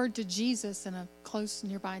sent word to Jesus in a close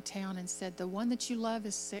nearby town and said, the one that you love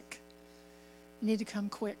is sick. You need to come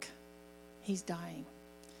quick. He's dying.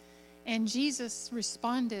 And Jesus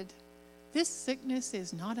responded, this sickness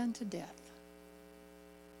is not unto death,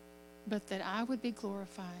 but that I would be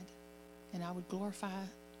glorified and I would glorify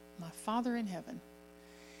my Father in heaven.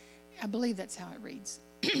 I believe that's how it reads.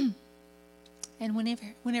 And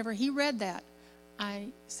whenever he read that, I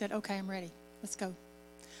said, okay, I'm ready. Let's go.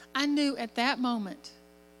 I knew at that moment,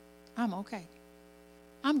 I'm okay.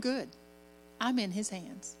 I'm good. I'm in his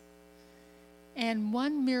hands. And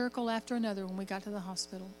one miracle after another when we got to the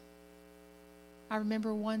hospital. I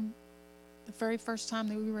remember the very first time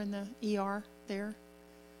that we were in the ER there.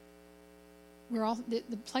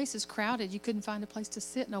 The place is crowded. You couldn't find a place to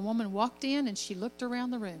sit. And a woman walked in and she looked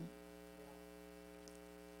around the room.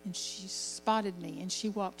 And she spotted me and she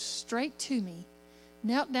walked straight to me,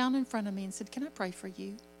 knelt down in front of me and said, can I pray for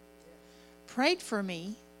you? Prayed for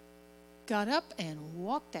me, got up and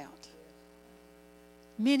walked out.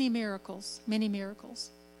 Many miracles, many miracles.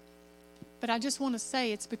 But I just want to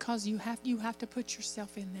say it's because you have to put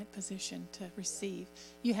yourself in that position to receive.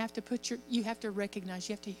 You have to recognize,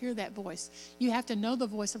 you have to hear that voice. You have to know the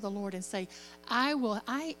voice of the Lord and say, I'm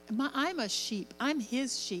a sheep. I'm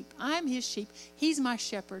his sheep. I'm his sheep. He's my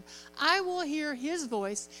shepherd. I will hear his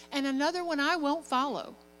voice, and another one I won't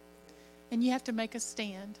follow. And you have to make a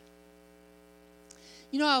stand.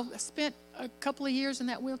 You know, I spent a couple of years in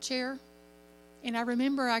that wheelchair, and I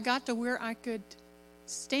remember I got to where I could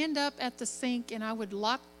stand up at the sink and I would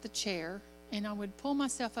lock the chair and I would pull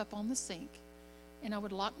myself up on the sink and I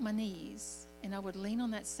would lock my knees and I would lean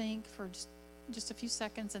on that sink for just a few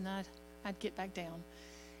seconds and I'd get back down.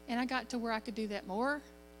 And I got to where I could do that more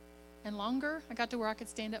and longer. I got to where I could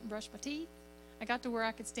stand up and brush my teeth. I got to where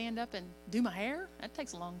I could stand up and do my hair. That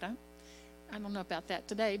takes a long time. I don't know about that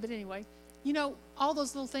today, but anyway. You know, all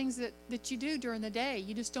those little things that you do during the day,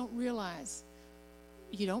 you just don't realize.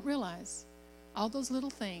 You don't realize. All those little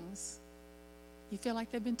things, you feel like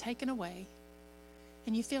they've been taken away.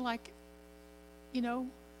 And you feel like, you know,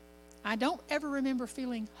 I don't ever remember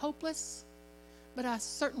feeling hopeless, but I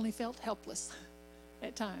certainly felt helpless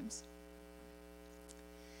at times.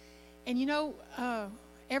 And you know,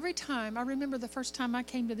 every time, I remember the first time I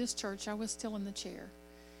came to this church, I was still in the chair.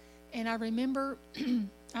 And I remember,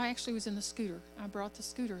 I actually was in the scooter. I brought the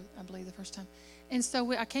scooter, I believe, the first time. And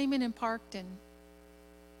so I came in and parked, and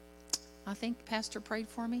I think Pastor prayed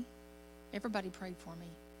for me. Everybody prayed for me.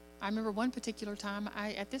 I remember one particular time,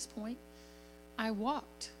 at this point, I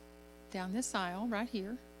walked down this aisle right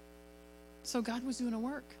here. So God was doing a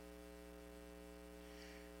work.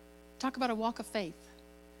 Talk about a walk of faith.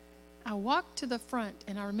 I walked to the front,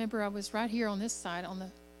 and I remember I was right here on this side,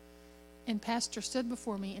 and Pastor stood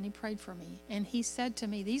before me, and he prayed for me. And he said to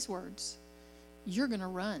me these words, "You're going to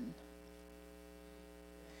run."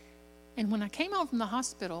 And when I came home from the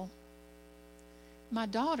hospital, my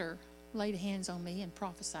daughter laid hands on me and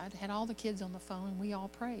prophesied, had all the kids on the phone, and we all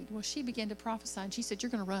prayed. Well, she began to prophesy, and she said, "You're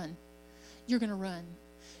going to run. You're going to run.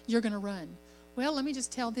 You're going to run." Well, let me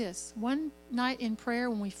just tell this. One night in prayer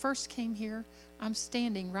when we first came here, I'm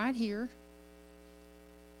standing right here,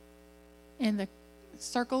 and the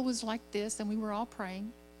circle was like this, and we were all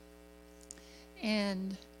praying.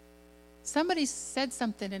 And somebody said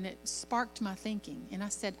something, and it sparked my thinking. And I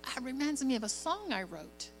said, "It reminds me of a song I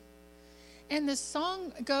wrote." And the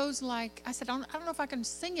song goes like, I said, I don't know if I can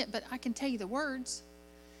sing it, but I can tell you the words.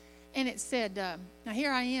 And it said, now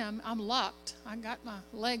here I am, I'm locked. I got my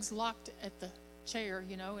legs locked at the chair,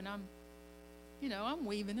 and I'm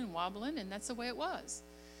weaving and wobbling, and that's the way it was.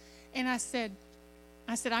 And I said,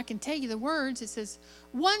 I can tell you the words. It says,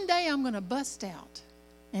 "One day I'm going to bust out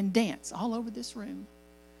and dance all over this room.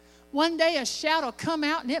 One day a shout will come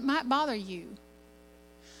out, and it might bother you.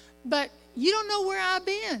 But you don't know where I've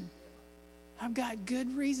been. I've got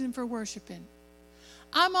good reason for worshiping.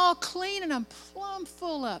 I'm all clean and I'm plumb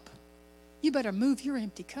full up. You better move your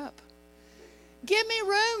empty cup. Give me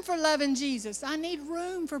room for loving Jesus. I need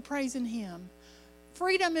room for praising him.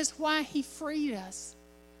 Freedom is why he freed us.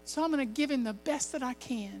 So I'm going to give him the best that I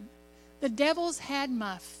can. The devil's had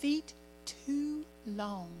my feet too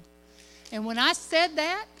long." And when I said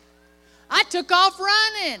that, I took off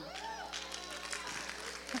running.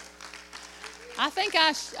 I think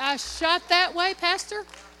I shot that way, Pastor.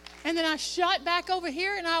 And then I shot back over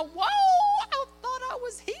here, and I thought I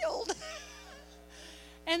was healed.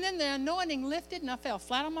 And then the anointing lifted, and I fell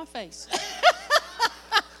flat on my face.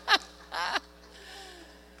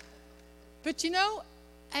 But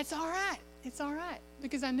it's all right. It's all right.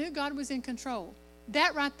 Because I knew God was in control.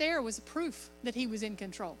 That right there was proof that he was in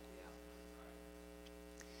control.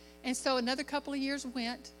 And so another couple of years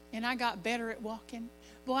went, and I got better at walking.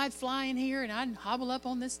 Boy, I'd fly in here, and I'd hobble up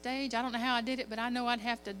on this stage. I don't know how I did it, but I know I'd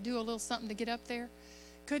have to do a little something to get up there.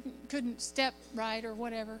 Couldn't step right or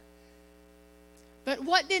whatever. But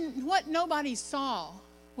what nobody saw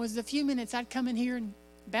was the few minutes I'd come in here and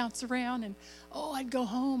bounce around, and I'd go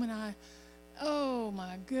home, and oh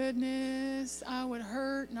my goodness, I would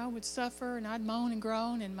hurt and I would suffer, and I'd moan and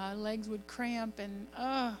groan, and my legs would cramp, and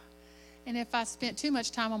if I spent too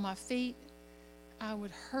much time on my feet, I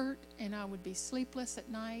would hurt, and I would be sleepless at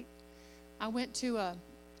night. I went to a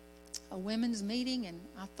women's meeting, and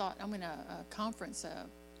I thought, I'm in a conference, a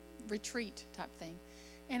retreat type thing.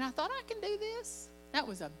 And I thought, I can do this. That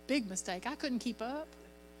was a big mistake. I couldn't keep up.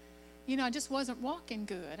 I just wasn't walking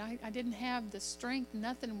good. I didn't have the strength.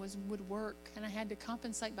 Nothing would work. And I had to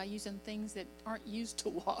compensate by using things that aren't used to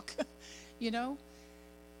walk,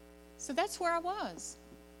 So that's where I was.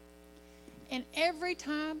 And every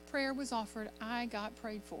time prayer was offered, I got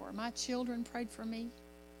prayed for. My children prayed for me.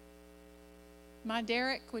 My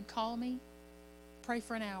Derek would call me, pray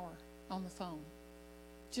for an hour on the phone.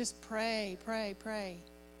 Just pray, pray, pray.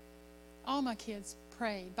 All my kids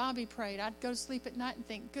prayed. Bobby prayed. I'd go to sleep at night and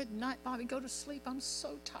think, "Good night, Bobby, go to sleep. I'm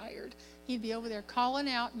so tired." He'd be over there calling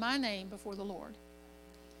out my name before the Lord.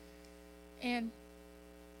 And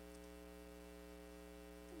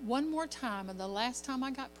one more time, and the last time I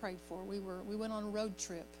got prayed for, we went on a road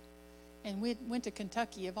trip, and we went to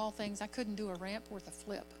Kentucky. Of all things, I couldn't do a ramp worth a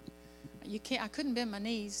flip. I couldn't bend my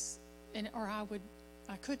knees,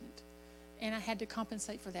 I couldn't, and I had to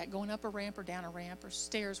compensate for that. Going up a ramp or down a ramp, or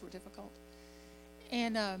stairs were difficult,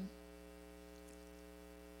 and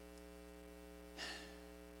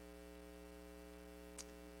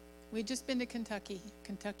we'd just been to Kentucky.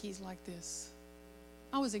 Kentucky's like this.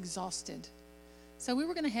 I was exhausted. So we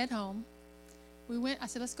were going to head home. I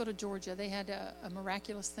said, let's go to Georgia. They had a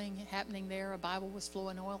miraculous thing happening there. A Bible was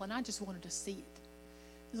flowing oil, and I just wanted to see it.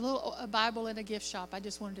 There's a Bible in a gift shop. I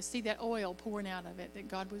just wanted to see that oil pouring out of it, that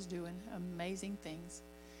God was doing amazing things.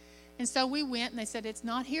 And so we went, and they said, "It's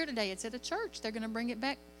not here today. It's at a church. They're going to bring it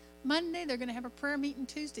back Monday. They're going to have a prayer meeting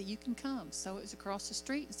Tuesday. You can come." So it was across the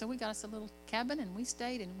street. And so we got us a little cabin, and we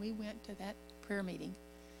stayed, and we went to that prayer meeting.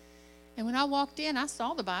 And when I walked in, I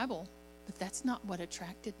saw the Bible. But that's not what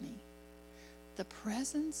attracted me. the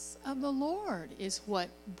presence of the Lord is what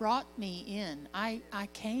brought me in. I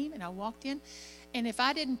came and I walked in, and if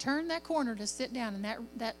I didn't turn that corner to sit down, and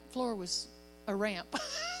that floor was a ramp,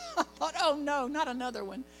 I thought, oh no, not another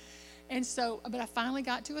one. And so, but I finally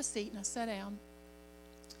got to a seat and I sat down.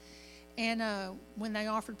 And when they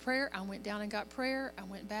offered prayer, I went down and got prayer. I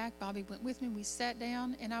went back. Bobby went with me. We sat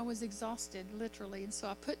down, and I was exhausted, literally. And so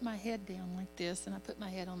I put my head down like this, and I put my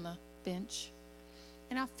head on the bench.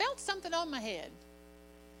 And I felt something on my head.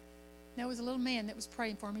 There was a little man that was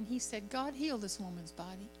praying for me, and he said, God, heal this woman's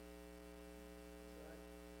body.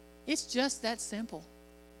 It's just that simple.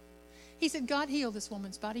 He said, God, heal this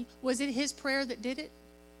woman's body. Was it his prayer that did it?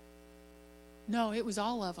 No, it was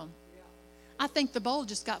all of them. I think the bowl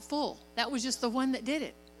just got full. That was just the one that did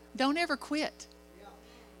it. Don't ever quit.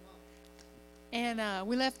 And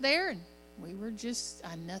we left there, and we were just,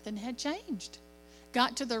 nothing had changed.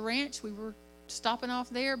 Got to the ranch. We were stopping off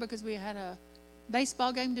there because we had a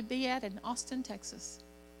baseball game to be at in Austin, Texas.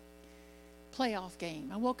 Playoff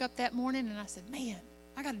game. I woke up that morning, and I said, man,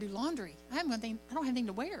 I got to do laundry. I don't have anything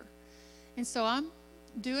to wear. And so I'm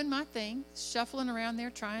doing my thing, shuffling around there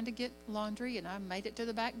trying to get laundry, and I made it to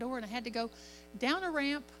the back door, and I had to go down a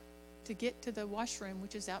ramp to get to the washroom,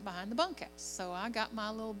 which is out behind the bunkhouse. So I got my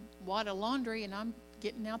little wad of laundry, and I'm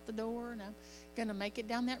getting out the door, and I'm going to make it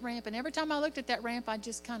down that ramp. And every time I looked at that ramp, I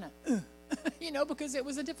just kind of, because it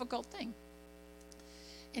was a difficult thing.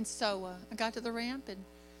 And so I got to the ramp, and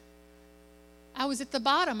I was at the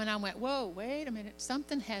bottom, and I went, whoa, wait a minute,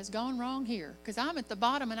 something has gone wrong here, because I'm at the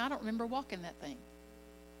bottom, and I don't remember walking that thing.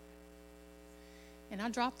 And I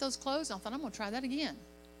dropped those clothes, and I thought, I'm going to try that again.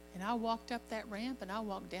 And I walked up that ramp, and I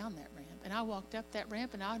walked down that ramp, and I walked up that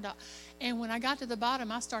ramp, and when I got to the bottom,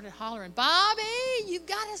 I started hollering, Bobby, you've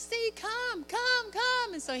got to see, come.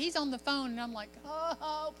 And so he's on the phone, and I'm like,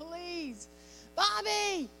 oh, please,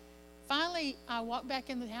 Bobby. Finally, I walked back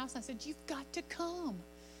in the house, and I said, you've got to come.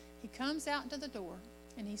 He comes out into the door,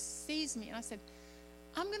 and he sees me, and I said,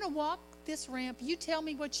 I'm going to walk this ramp. You tell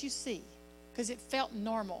me what you see, because it felt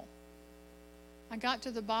normal. I got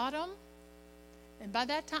to the bottom, and by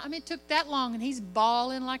that time, it took that long, and he's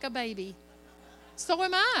bawling like a baby. So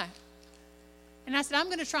am I. And I said, I'm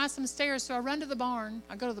going to try some stairs. So I run to the barn.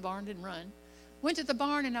 I go to the barn, didn't run. Went to the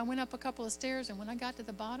barn, and I went up a couple of stairs, and when I got to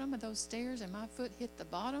the bottom of those stairs and my foot hit the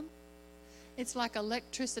bottom, it's like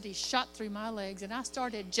electricity shot through my legs, and I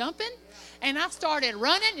started jumping, and I started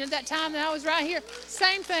running. That time that I was right here,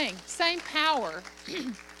 same thing, same power.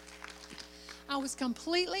 I was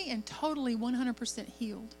completely and totally 100%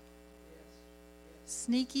 healed.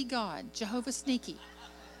 Sneaky God, Jehovah Sneaky.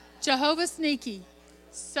 Jehovah Sneaky.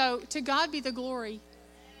 So to God be the glory.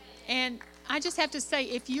 And I just have to say,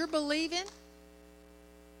 if you're believing,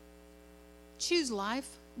 choose life.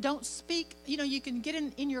 Don't speak. You can get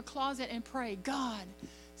in your closet and pray, God,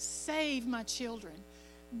 save my children.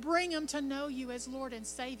 Bring them to know you as Lord and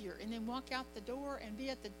Savior. And then walk out the door and be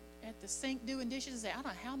at the sink doing dishes and say, I don't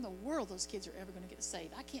know how in the world those kids are ever going to get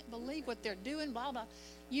saved. I can't believe what they're doing, blah, blah.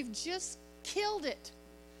 You've just killed it.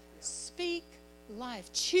 Speak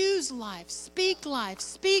life. Choose life. Speak life.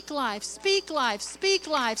 Speak life. Speak life. Speak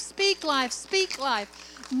life. Speak life. Speak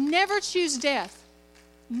life. Never choose death.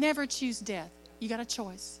 Never choose death. You got a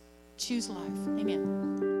choice. Choose life.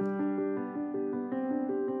 Amen.